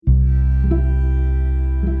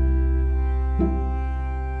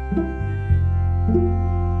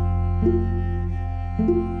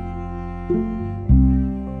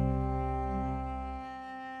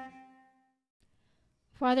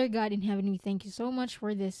Father God in heaven, we thank you so much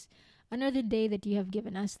for this another day that you have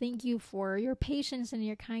given us. Thank you for your patience and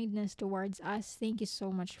your kindness towards us. Thank you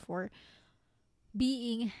so much for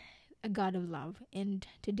being a God of love. And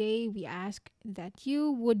today we ask that you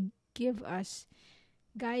would give us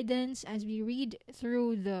guidance as we read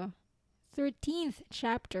through the 13th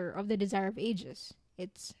chapter of the Desire of Ages.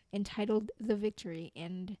 It's entitled The Victory,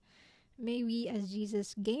 and may we, as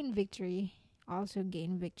Jesus gain victory, also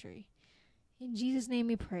gain victory. In Jesus' name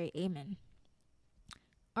we pray. Amen.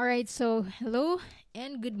 Alright, so hello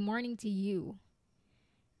and good morning to you.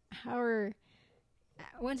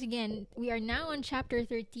 Once again, we are now on chapter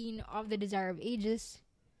 13 of the Desire of Ages.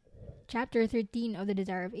 Chapter 13 of the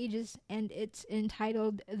Desire of Ages, and it's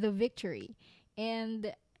entitled The Victory.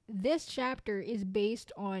 And this chapter is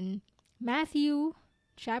based on Matthew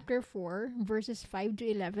chapter 4, verses 5 to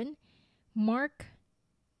 11, Mark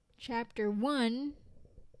chapter 1,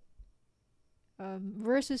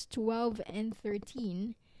 verses 12 and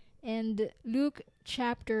 13, and Luke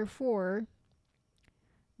chapter 4,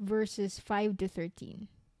 verses 5 to 13.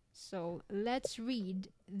 So let's read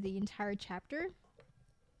the entire chapter,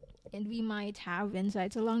 and we might have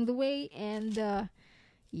insights along the way. And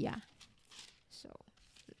so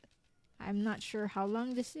I'm not sure how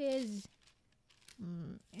long this is.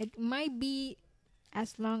 It might be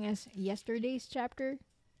as long as yesterday's chapter,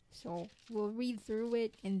 so we'll read through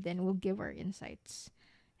it and then we'll give our insights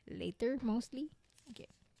later, mostly. Okay.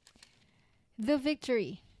 The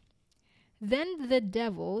victory. Then the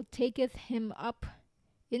devil taketh him up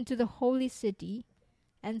into the holy city,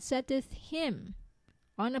 and setteth him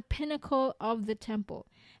on a pinnacle of the temple,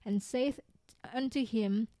 and saith unto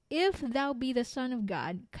him, If thou be the Son of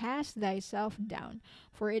God, cast thyself down,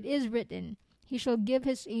 for it is written, He shall give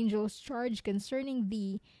his angels charge concerning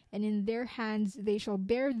thee, and in their hands they shall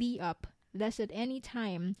bear thee up, lest at any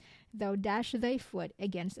time thou dash thy foot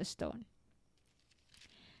against a stone.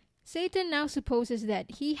 Satan now supposes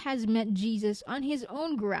that he has met Jesus on his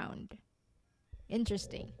own ground.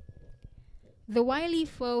 Interesting. The wily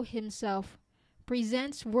foe himself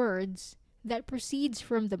presents words that proceeds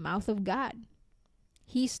from the mouth of God.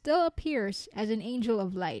 He still appears as an angel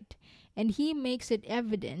of light, and he makes it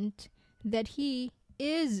evident that he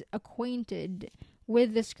is acquainted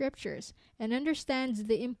with the scriptures and understands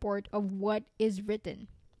the import of what is written.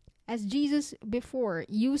 As Jesus before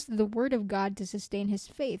used the word of God to sustain his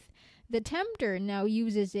faith, the tempter now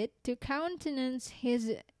uses it to countenance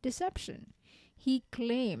his deception. He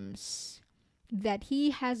claims that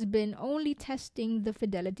he has been only testing the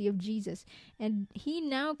fidelity of Jesus, and he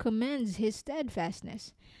now commends his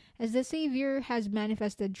steadfastness. As the Savior has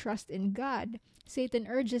manifested trust in God, Satan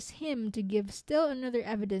urges him to give still another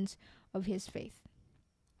evidence of his faith.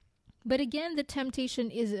 But again, the temptation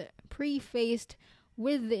is prefaced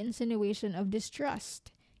with the insinuation of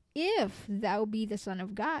distrust. If thou be the Son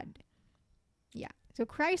of God. So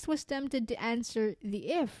Christ was tempted to answer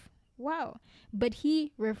the if. Wow. But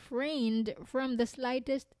he refrained from the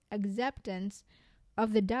slightest acceptance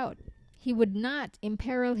of the doubt. He would not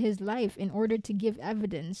imperil his life in order to give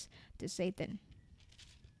evidence to Satan.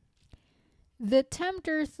 The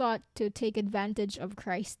tempter thought to take advantage of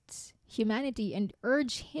Christ's humanity and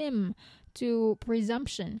urge him to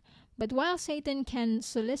presumption. But while Satan can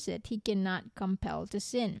solicit, he cannot compel to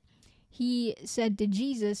sin. He said to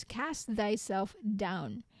Jesus, Cast thyself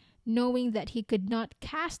down, knowing that he could not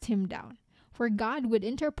cast him down, for God would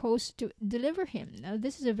interpose to deliver him. Now,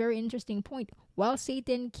 this is a very interesting point. While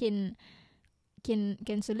Satan can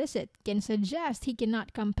solicit, can suggest, he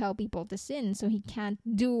cannot compel people to sin. So he can't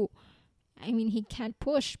he can't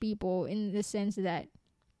push people in the sense that,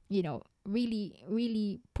 really,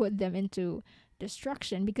 really put them into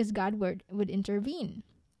destruction, because God would intervene.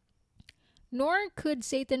 Nor could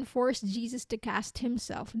Satan force Jesus to cast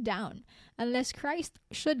himself down. Unless Christ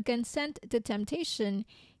should consent to temptation,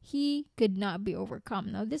 he could not be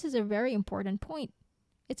overcome. Now, this is a very important point.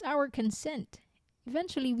 It's our consent.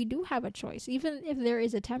 Eventually, we do have a choice. Even if there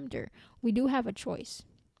is a tempter, we do have a choice.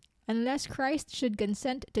 Unless Christ should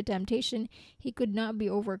consent to temptation, he could not be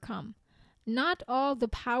overcome. Not all the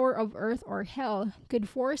power of earth or hell could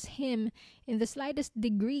force him in the slightest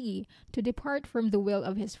degree to depart from the will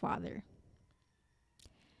of his Father.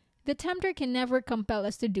 The tempter can never compel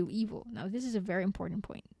us to do evil. Now, this is a very important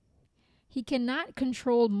point. He cannot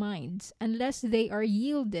control minds unless they are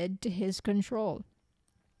yielded to his control.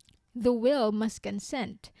 The will must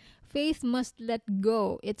consent. Faith must let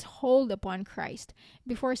go its hold upon Christ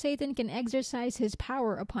before Satan can exercise his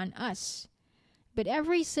power upon us. But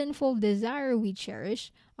every sinful desire we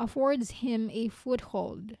cherish affords him a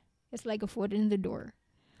foothold. It's like a foot in the door.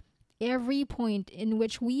 Every point in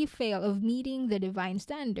which we fail of meeting the divine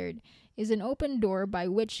standard is an open door by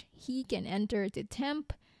which he can enter to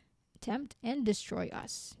tempt, and destroy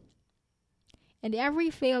us. And every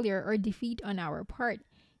failure or defeat on our part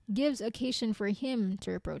gives occasion for him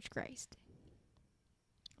to reproach Christ.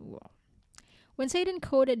 Whoa. When Satan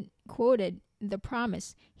quoted the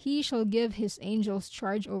promise, "He shall give his angels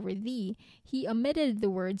charge over thee," he omitted the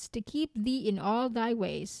words, "to keep thee in all thy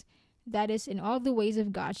ways," that is, in all the ways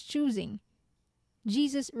of God's choosing.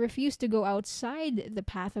 Jesus refused to go outside the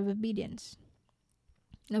path of obedience.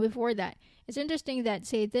 Now, before that, it's interesting that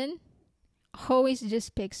Satan always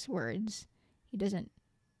just picks words. He doesn't.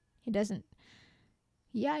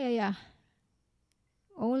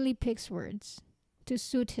 Only picks words to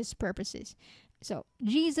suit his purposes. So,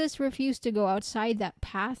 Jesus refused to go outside that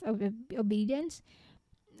path of obedience.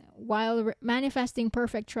 While manifesting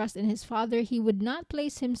perfect trust in his Father, he would not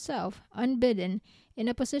place himself, unbidden, in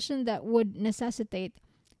a position that would necessitate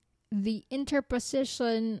the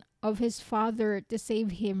interposition of his Father to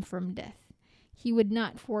save him from death. He would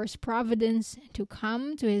not force providence to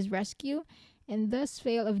come to his rescue, and thus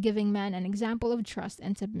fail of giving man an example of trust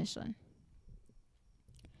and submission.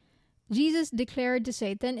 Jesus declared to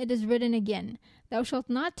Satan, "It is written again, thou shalt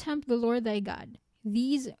not tempt the Lord thy God."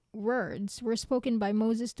 These words were spoken by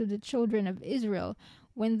Moses to the children of Israel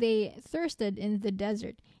when they thirsted in the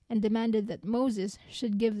desert and demanded that Moses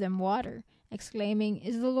should give them water, exclaiming,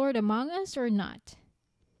 "Is the Lord among us or not?"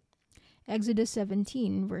 Exodus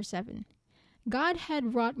 17, verse 7. God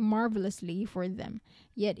had wrought marvelously for them,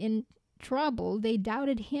 yet in trouble they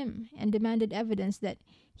doubted him and demanded evidence that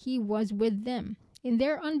he was with them. In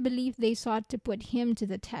their unbelief, they sought to put him to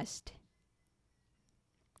the test.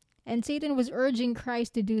 And Satan was urging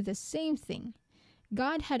Christ to do the same thing.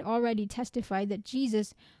 God had already testified that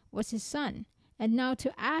Jesus was his son, and now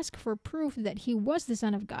to ask for proof that he was the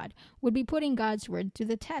Son of God would be putting God's word to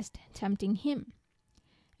the test, tempting him.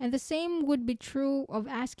 And the same would be true of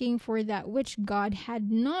asking for that which God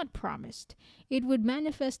had not promised. It would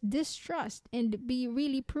manifest distrust and be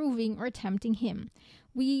really proving or tempting him.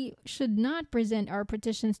 We should not present our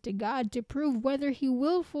petitions to God to prove whether he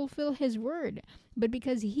will fulfill his word, but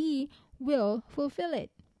because he will fulfill it.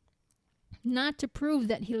 Not to prove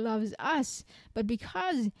that he loves us, but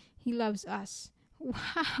because he loves us.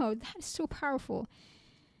 Wow, that's so powerful.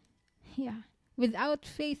 Yeah. Without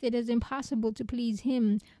faith it is impossible to please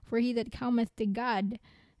him, for he that cometh to God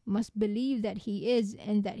must believe that he is,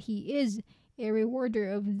 and that he is a rewarder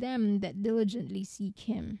of them that diligently seek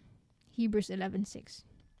him. Hebrews 11:6.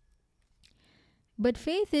 But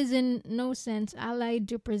faith is in no sense allied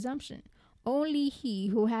to presumption. Only he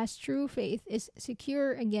who has true faith is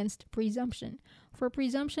secure against presumption, for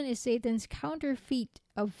presumption is Satan's counterfeit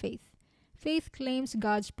of faith. Faith claims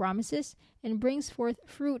God's promises and brings forth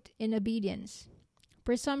fruit in obedience.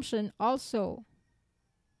 Presumption also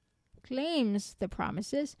claims the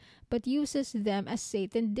promises, but uses them as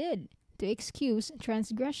Satan did, to excuse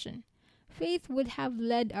transgression. Faith would have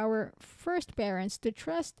led our first parents to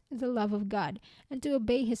trust the love of God and to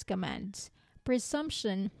obey his commands.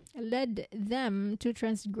 Presumption led them to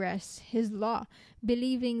transgress his law,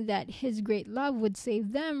 believing that his great love would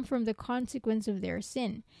save them from the consequence of their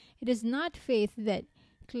sin. It is not faith that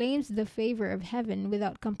claims the favor of heaven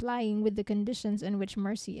without complying with the conditions on which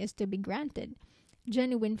mercy is to be granted.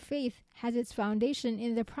 Genuine faith has its foundation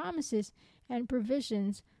in the promises and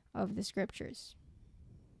provisions of the scriptures.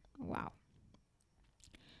 Wow.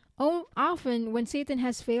 Often, when Satan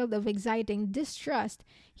has failed of exciting distrust,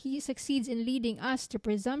 he succeeds in leading us to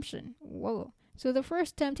presumption. Whoa. So the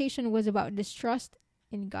first temptation was about distrust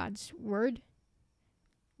in God's word,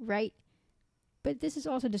 right? But this is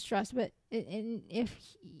also distrust. But he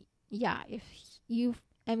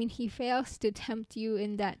fails to tempt you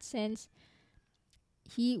in that sense,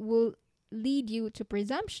 he will lead you to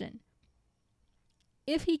presumption.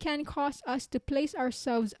 If he can cause us to place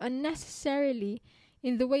ourselves unnecessarily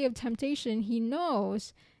in the way of temptation, he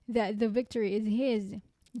knows that the victory is his.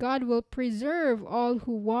 God will preserve all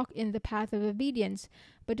who walk in the path of obedience,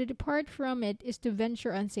 but to depart from it is to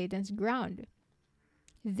venture on Satan's ground.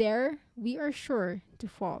 There we are sure to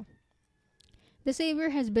fall. The Savior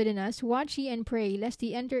has bidden us, "Watch ye and pray, lest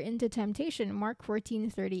ye enter into temptation." Mark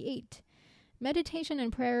 14:38. Meditation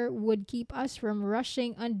and prayer would keep us from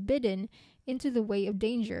rushing unbidden into the way of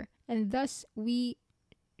danger, and thus we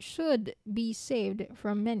should be saved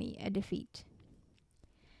from many a defeat.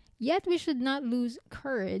 Yet we should not lose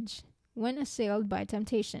courage when assailed by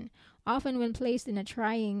temptation. Often when placed in a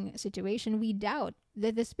trying situation, we doubt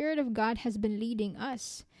that the Spirit of God has been leading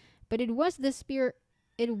us. But it was the Spirit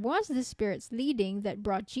It was the Spirit's leading that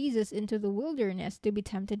brought Jesus into the wilderness to be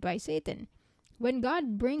tempted by Satan. When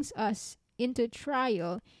God brings us into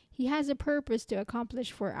trial, he has a purpose to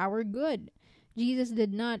accomplish for our good. Jesus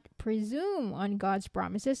did not presume on God's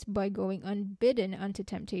promises by going unbidden unto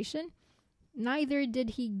temptation. Neither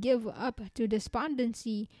did he give up to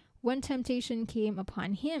despondency when temptation came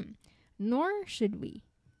upon him. Nor should we.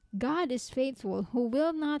 God is faithful, who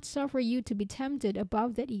will not suffer you to be tempted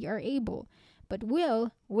above that ye are able, but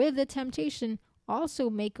will, with the temptation, also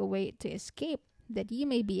make a way to escape, that ye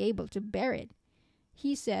may be able to bear it.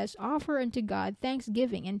 He says, offer unto God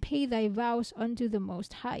thanksgiving, and pay thy vows unto the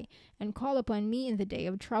Most High, and call upon me in the day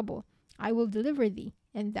of trouble. I will deliver thee,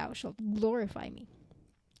 and thou shalt glorify me.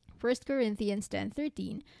 1 Corinthians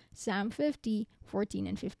 10:13, Psalm 50:14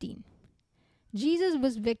 and 15. Jesus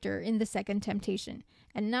was victor in the second temptation,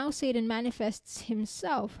 and now Satan manifests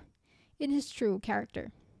himself in his true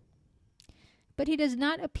character. But he does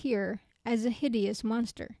not appear as a hideous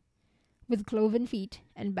monster, with cloven feet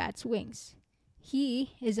and bat's wings.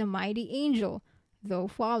 He is a mighty angel, though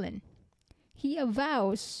fallen. He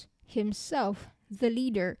avows himself the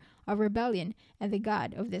leader of rebellion and the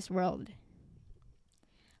God of this world.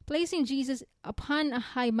 Placing Jesus upon a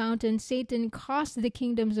high mountain, Satan caused the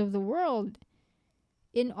kingdoms of the world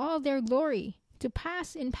in all their glory to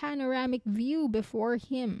pass in panoramic view before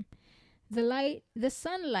him. The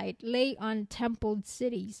sunlight lay on templed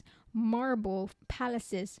cities, marble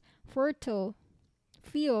palaces, fertile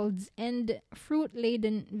fields, and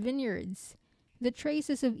fruit-laden vineyards. The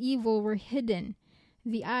traces of evil were hidden.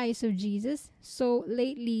 The eyes of Jesus, so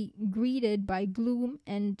lately greeted by gloom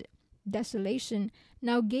and desolation,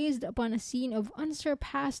 now gazed upon a scene of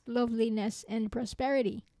unsurpassed loveliness and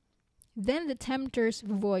prosperity. Then the tempter's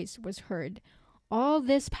voice was heard. All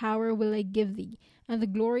this power will I give thee, and the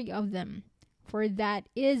glory of them, for that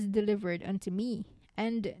is delivered unto me,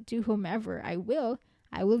 and to whomever I will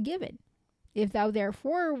give it. If thou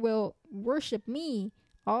therefore wilt worship me,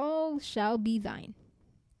 all shall be thine.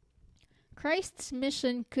 Christ's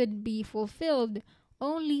mission could be fulfilled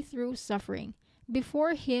only through suffering.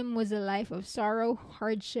 Before him was a life of sorrow,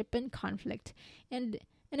 hardship, and conflict, and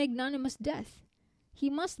an ignominious death. He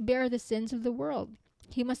must bear the sins of the world.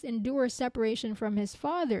 He must endure separation from his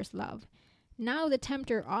Father's love. Now the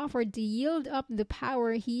tempter offered to yield up the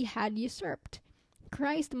power he had usurped.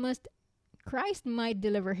 Christ might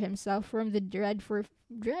deliver himself from the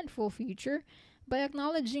dreadful future by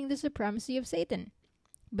acknowledging the supremacy of Satan.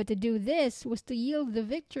 But to do this was to yield the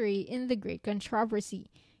victory in the great controversy.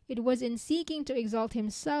 It was in seeking to exalt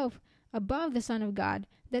himself above the Son of God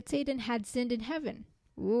that Satan had sinned in heaven.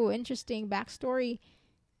 Ooh, interesting backstory.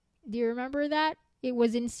 Do you remember that? It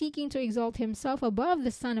was in seeking to exalt himself above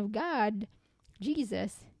the Son of God,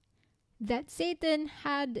 Jesus, that Satan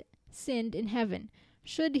had sinned in heaven.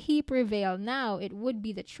 Should he prevail now, it would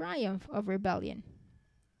be the triumph of rebellion.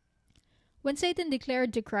 When Satan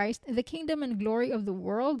declared to Christ, the kingdom and glory of the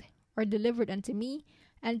world are delivered unto me,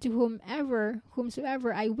 and to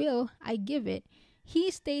whomsoever I will, I give it,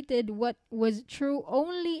 he stated what was true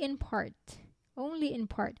only in part,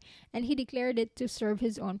 and he declared it to serve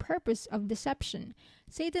his own purpose of deception.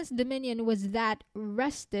 Satan's dominion was that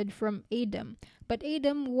wrested from Adam, but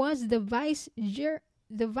Adam was the vicegerent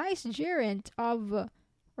of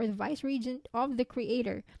the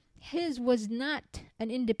Creator. His was not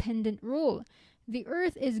an independent rule. The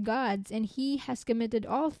earth is God's, and he has committed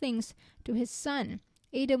all things to his Son.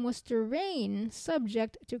 Adam was to reign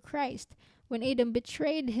subject to Christ. When Adam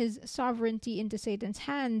betrayed his sovereignty into Satan's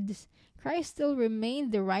hands, Christ still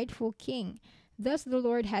remained the rightful king. Thus the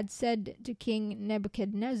Lord had said to King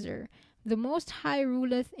Nebuchadnezzar, "The Most High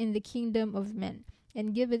ruleth in the kingdom of men,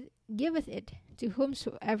 and giveth it to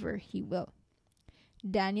whomsoever he will."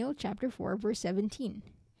 Daniel chapter 4, verse 17.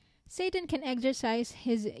 Satan can exercise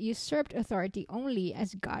his usurped authority only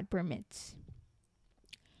as God permits.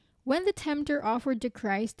 When the tempter offered to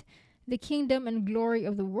Christ the kingdom and glory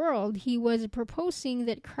of the world, he was proposing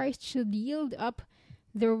that Christ should yield up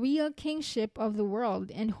the real kingship of the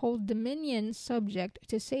world and hold dominion subject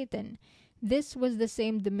to Satan. This was the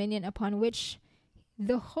same dominion upon which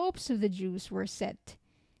the hopes of the Jews were set.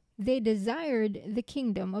 They desired the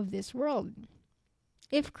kingdom of this world.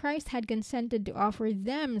 If Christ had consented to offer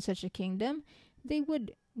them such a kingdom, they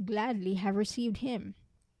would gladly have received him.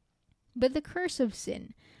 But the curse of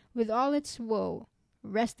sin, with all its woe,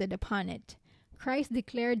 rested upon it. Christ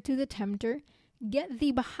declared to the tempter, "Get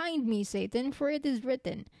thee behind me, Satan, for it is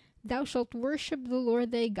written, Thou shalt worship the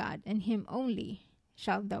Lord thy God, and him only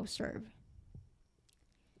shalt thou serve."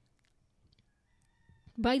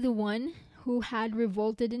 By the one who had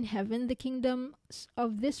revolted in heaven, the kingdoms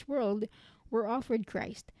of this world were offered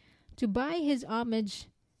Christ to buy his homage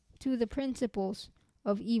to the principles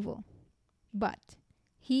of evil. But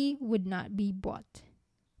he would not be bought.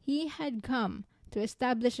 He had come to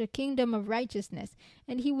establish a kingdom of righteousness,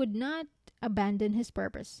 and he would not abandon his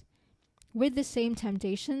purpose. With the same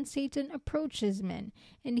temptation, Satan approaches men,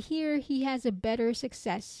 and here he has a better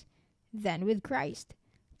success than with Christ.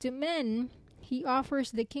 To men, he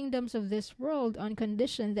offers the kingdoms of this world on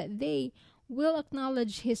condition that they will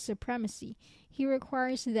acknowledge his supremacy. He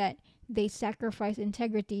requires that they sacrifice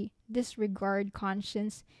integrity, disregard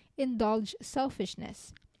conscience, indulge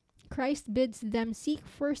selfishness. Christ bids them seek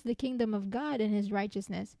first the kingdom of God and his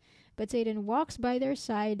righteousness, but Satan walks by their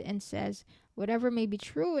side and says, whatever may be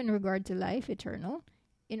true in regard to life eternal,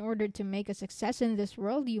 in order to make a success in this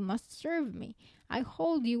world, you must serve me. I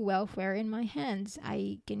hold you welfare in my hands.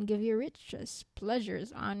 I can give you riches,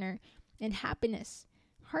 pleasures, honor, and happiness.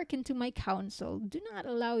 Hearken to my counsel. Do not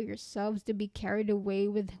allow yourselves to be carried away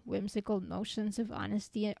with whimsical notions of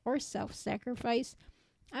honesty or self-sacrifice.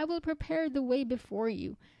 I will prepare the way before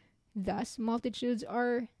you. Thus, multitudes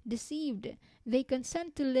are deceived. They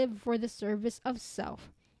consent to live for the service of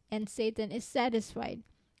self, and Satan is satisfied.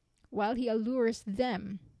 While he allures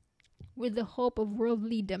them with the hope of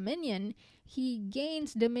worldly dominion, he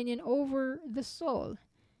gains dominion over the soul.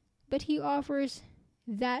 But he offers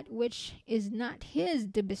that which is not his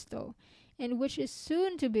to bestow, and which is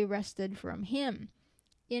soon to be wrested from him.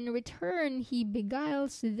 In return, he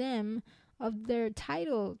beguiles them of their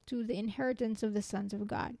title to the inheritance of the sons of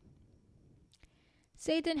God.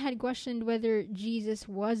 Satan had questioned whether Jesus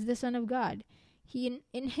was the Son of God. In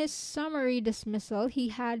his summary dismissal, he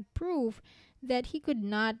had proof that he could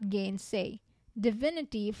not gainsay.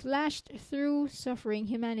 Divinity flashed through suffering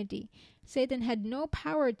humanity. Satan had no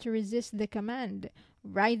power to resist the command.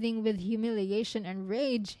 Writhing with humiliation and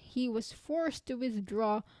rage, he was forced to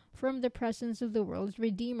withdraw from the presence of the world's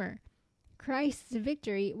Redeemer. Christ's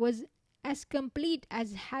victory was as complete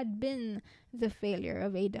as had been the failure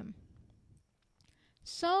of Adam.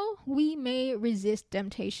 So we may resist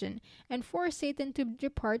temptation and force Satan to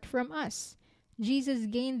depart from us. Jesus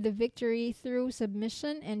gained the victory through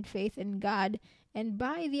submission and faith in God, and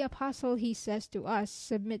by the apostle he says to us,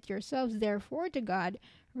 submit yourselves therefore to God,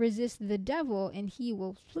 resist the devil, and he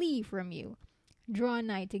will flee from you. Draw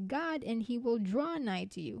nigh to God, and he will draw nigh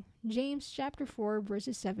to you. James chapter 4,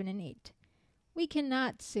 verses 7 and 8. We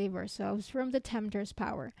cannot save ourselves from the tempter's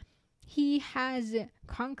power. He has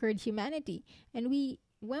conquered humanity, and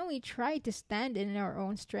when we try to stand in our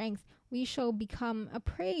own strength, we shall become a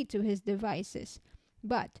prey to his devices.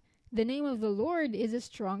 But the name of the Lord is a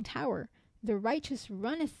strong tower. The righteous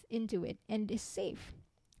runneth into it and is safe.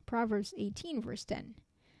 Proverbs 18, verse 10.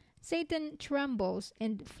 Satan trembles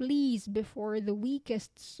and flees before the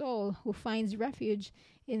weakest soul who finds refuge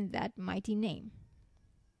in that mighty name.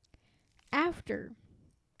 After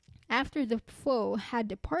the foe had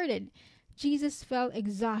departed, Jesus fell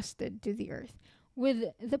exhausted to the earth, with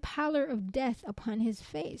the pallor of death upon his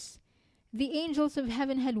face. The angels of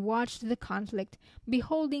heaven had watched the conflict,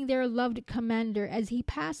 beholding their loved commander as he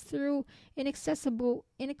passed through inexpressible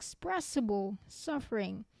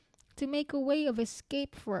suffering to make a way of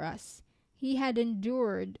escape for us. He had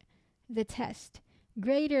endured the test,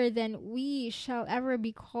 greater than we shall ever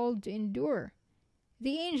be called to endure.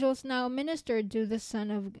 The angels now ministered to the Son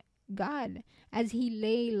of God as he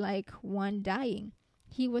lay like one dying.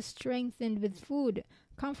 He was strengthened with food,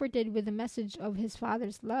 comforted with the message of his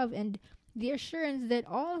Father's love, and the assurance that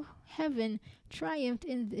all heaven triumphed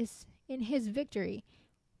in his victory.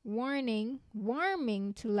 Warming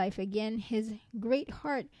to life again, his great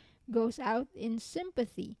heart goes out in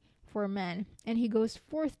sympathy for man, and he goes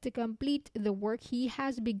forth to complete the work he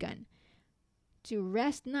has begun, to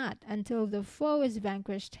rest not until the foe is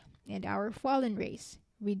vanquished and our fallen race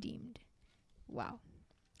redeemed. Wow.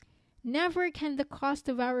 Never can the cost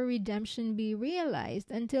of our redemption be realized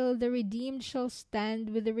until the redeemed shall stand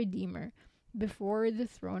with the Redeemer before the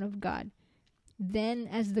throne of God. Then,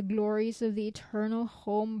 as the glories of the eternal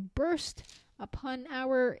home burst upon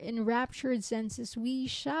our enraptured senses, we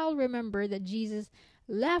shall remember that Jesus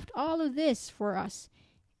left all of this for us,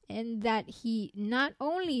 and that he not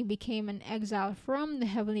only became an exile from the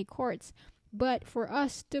heavenly courts, but for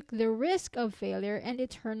us took the risk of failure and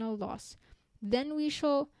eternal loss. Then we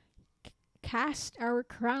shall cast our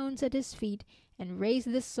crowns at his feet and raise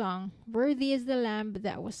this song, worthy is the Lamb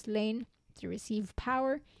that was slain to receive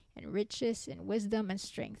power and riches and wisdom and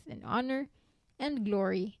strength and honor and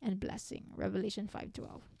glory and blessing. Revelation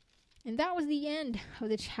 5:12. And that was the end of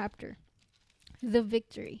the chapter. The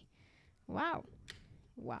victory. Wow.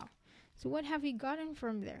 So what have we gotten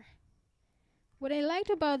from there? what I liked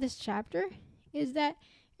about this chapter is that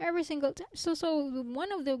every single time.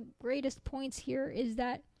 One of the greatest points here is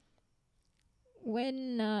that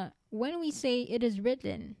when we say it is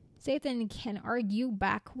written, Satan can argue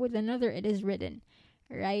back with another "it is written,"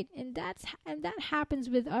 right? And that happens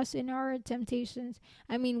with us in our temptations.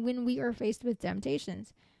 I mean, when we are faced with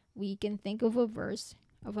temptations, we can think of a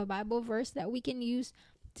Bible verse that we can use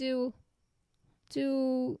to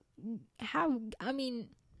to have I mean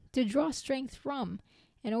to draw strength from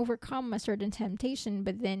and overcome a certain temptation,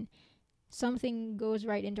 but then something goes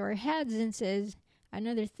right into our heads and says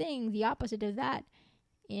another thing, the opposite of that,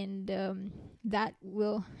 and that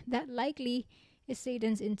likely is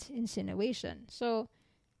Satan's insinuation. So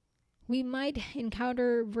we might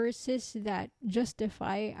encounter verses that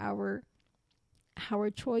justify our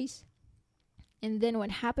choice, and then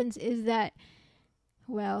what happens is that,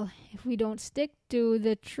 well, if we don't stick to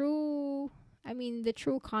the true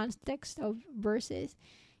context of verses,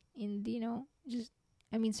 in just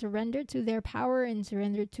surrender to their power and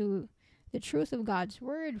surrender to the truth of God's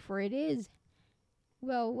word, for it is,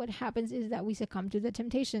 well, what happens is that we succumb to the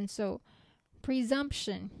temptation. So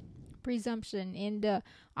presumption, and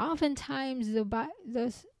oftentimes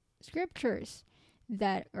the scriptures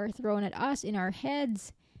that are thrown at us in our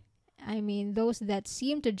heads, those that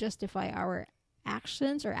seem to justify our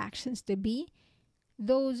actions or actions to be,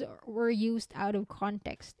 those were used out of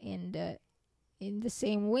context, and in the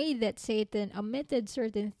same way that Satan omitted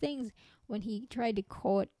certain things when he tried to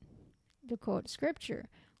quote scripture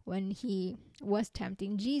when he was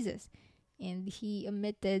tempting Jesus, and he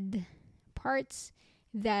omitted parts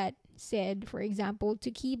that said, for example, to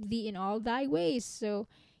keep thee in all thy ways. So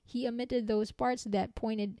he omitted those parts that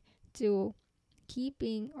pointed to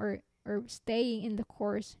keeping or staying in the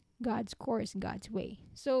course, God's way.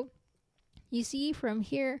 So you see from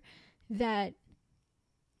here that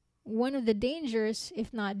one of the dangers,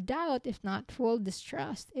 if not doubt, if not full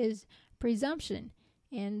distrust, is presumption.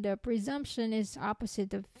 And presumption is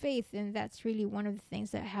opposite of faith, and that's really one of the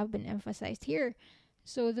things that have been emphasized here.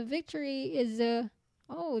 So the victory is there's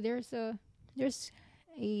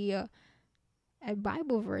a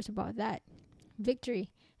Bible verse about that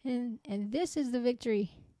victory, and this is the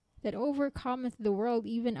victory that overcometh the world,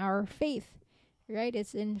 even our faith. Right?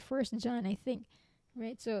 It's in First John, I think.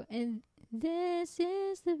 Right? So, and this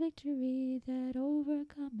is the victory that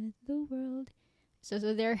overcometh the world. So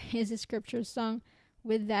there is a scripture song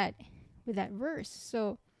with that verse.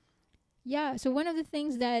 So yeah, so one of the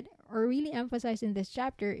things that are really emphasized in this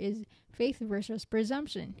chapter is faith versus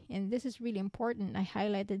presumption, and this is really important. I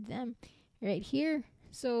highlighted them right here.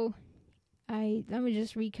 So let me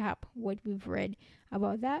just recap what we've read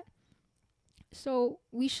about that. So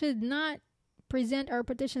we should not present our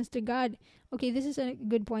petitions to God. Okay, this is a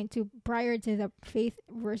good point too, prior to the faith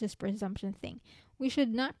versus presumption thing. We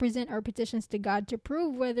should not present our petitions to God to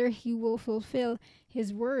prove whether He will fulfill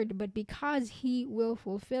His word, but because He will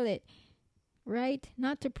fulfill it. Right?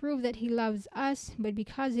 Not to prove that He loves us, but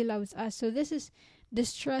because He loves us. So this is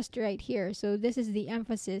distrust right here. So this is the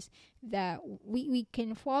emphasis that we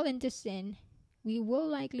can fall into sin. We will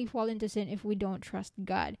likely fall into sin if we don't trust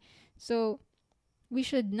God. So we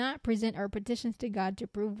should not present our petitions to God to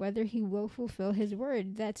prove whether He will fulfill His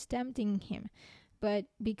word. That's tempting Him. But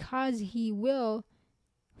because He will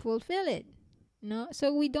fulfill it. No?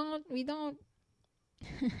 So we don't we don't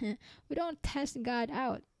test God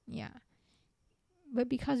out. Yeah. But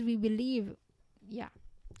because we believe, yeah.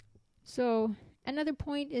 So another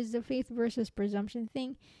point is the faith versus presumption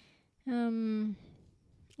thing.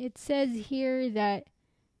 It says here that,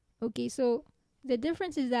 okay, so the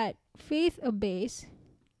difference is that faith obeys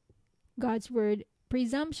God's word.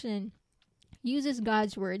 Presumption uses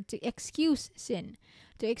God's word to excuse sin,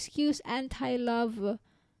 to excuse anti-love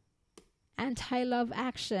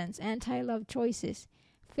actions, anti-love choices.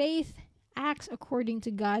 Faith acts according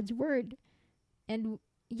to God's word. And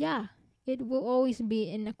yeah, it will always be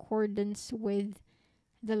in accordance with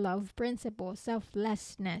the love principle,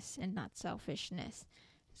 selflessness and not selfishness.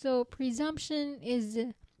 So presumption is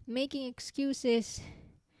making excuses,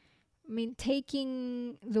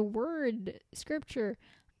 taking the word, scripture,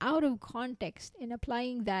 out of context and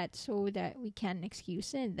applying that so that we can excuse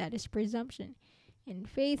sin. That is presumption. And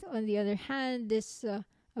faith, on the other hand, is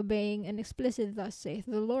obeying an explicit "thus saith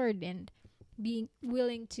the Lord" and being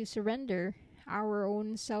willing to surrender our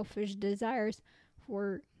own selfish desires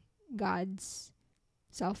for God's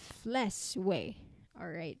selfless way. All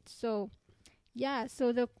right. So, yeah.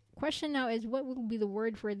 So the question now is, what will be the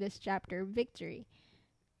word for this chapter? Victory.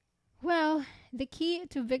 Well, the key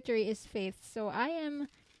to victory is faith. So I am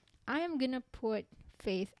gonna put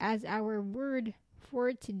faith as our word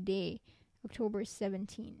for today. October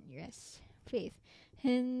 17. Yes, faith.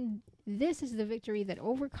 And this is the victory that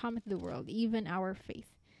overcometh the world, even our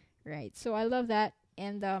faith. Right? So I love that.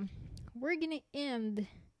 And we're going to end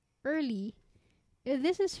early.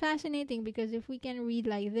 This is fascinating because if we can read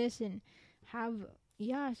like this and have,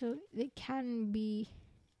 yeah, so it can be,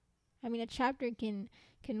 I mean, a chapter can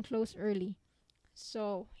close early.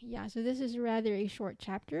 So, yeah, so this is rather a short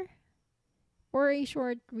chapter or a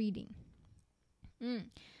short reading.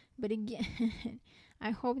 But again,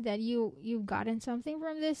 I hope that you've gotten something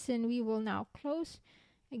from this, and we will now close.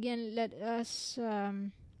 Again, let us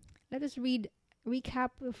recap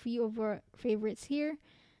a few of our favorites here.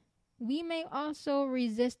 We may also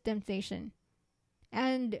resist temptation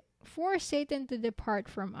and force Satan to depart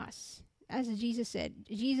from us. As Jesus said,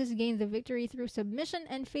 Jesus gained the victory through submission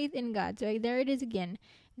and faith in God. So there it is again.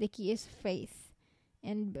 The key is faith.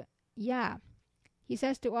 And yeah, he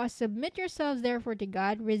says to us, submit yourselves therefore to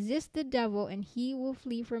God, resist the devil, and he will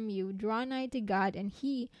flee from you. Draw nigh to God, and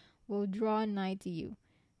he will draw nigh to you.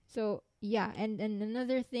 So yeah, and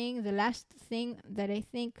another thing, the last thing that I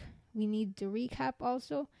think we need to recap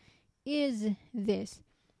also is this,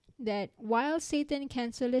 that while Satan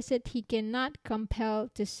can solicit, he cannot compel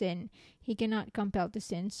to sin. He cannot compel to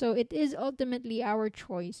sin. So it is ultimately our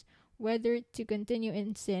choice whether to continue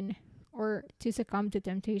in sin or to succumb to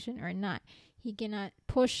temptation or not. He cannot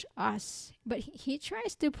push us, but he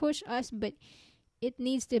tries to push us, but it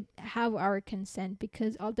needs to have our consent,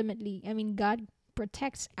 because ultimately, I mean, God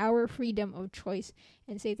protects our freedom of choice,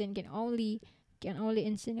 and Satan can only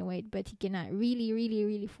insinuate, but he cannot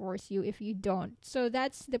really force you if you don't. So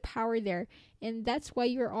that's the power there, and that's why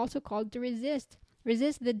you're also called to resist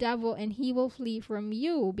the devil, and he will flee from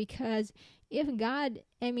you. Because if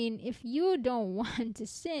you don't want to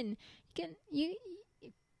sin,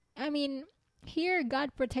 here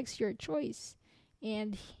God protects your choice.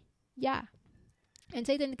 And yeah, and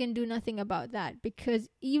Satan can do nothing about that, because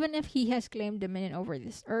even if he has claimed dominion over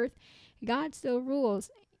this earth, God still rules.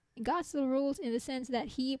 God still rules in the sense that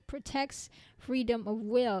he protects freedom of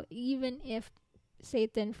will, even if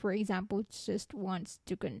Satan, for example, just wants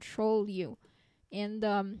to control you. And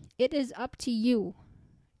it is up to you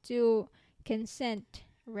to consent,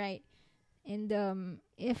 right? And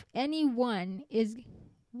if anyone is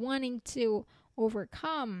wanting to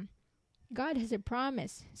overcome, God has a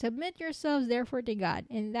promise. Submit yourselves therefore to God,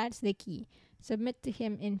 and that's the key. Submit to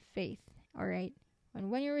him in faith, all right? And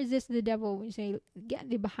when you resist the devil, when you say, get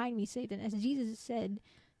thee behind me, Satan, as Jesus said,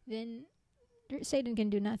 then Satan can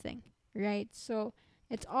do nothing, right? So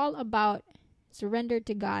it's all about surrender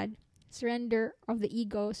to God, surrender of the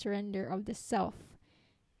ego, surrender of the self,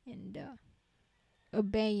 and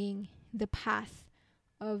obeying the path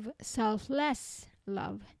of selfless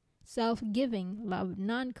love, self-giving love,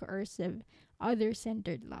 non-coercive,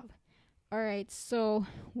 other-centered love. All right, so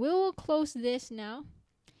we will close this now,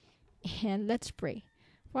 and let's pray.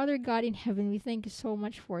 Father God in heaven, we thank you so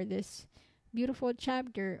much for this beautiful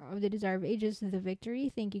chapter of the Desire of Ages, the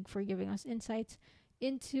victory. Thank you for giving us insights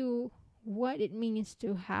into what it means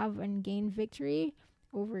to have and gain victory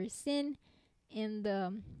over sin, and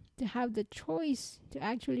to have the choice to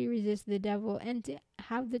actually resist the devil, and to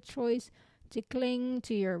have the choice to cling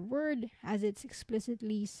to your word as it's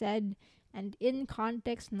explicitly said, and in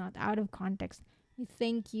context, not out of context. We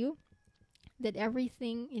thank you that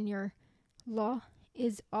everything in your law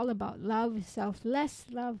is all about love, selfless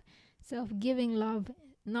love, self-giving love,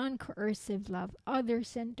 non-coercive love,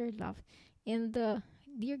 other-centered love. And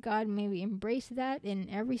dear God, may we embrace that in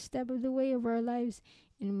every step of the way of our lives,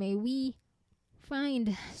 and may we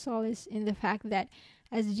find solace in the fact that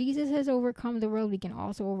as Jesus has overcome the world, we can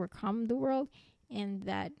also overcome the world, and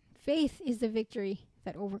that faith is the victory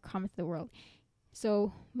that overcometh the world.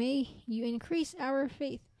 So may you increase our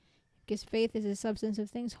faith, because faith is the substance of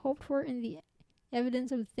things hoped for and the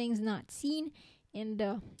evidence of things not seen. And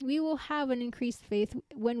we will have an increased faith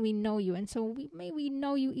when we know you. And so may we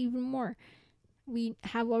know you even more. We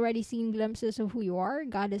have already seen glimpses of who you are.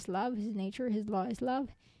 God is love. His nature, his law is love.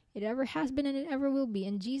 It ever has been and it ever will be.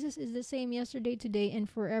 And Jesus is the same yesterday, today, and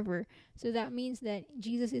forever. So that means that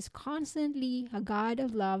Jesus is constantly a God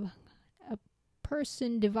of love, a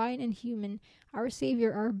person, divine and human, our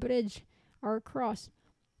Savior, our bridge, our cross.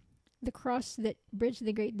 The cross that bridged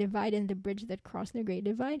the great divide and the bridge that crossed the great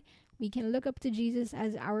divide. We can look up to Jesus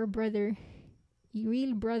as our brother,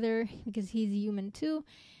 real brother, because he's human too.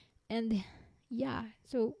 And yeah,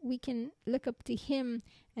 so we can look up to him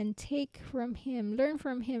and take from him, learn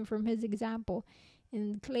from him, from his example,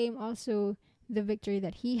 and claim also the victory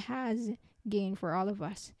that he has gained for all of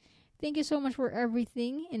us. Thank you so much for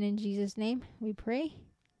everything, and in Jesus' name we pray.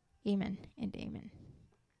 Amen and amen.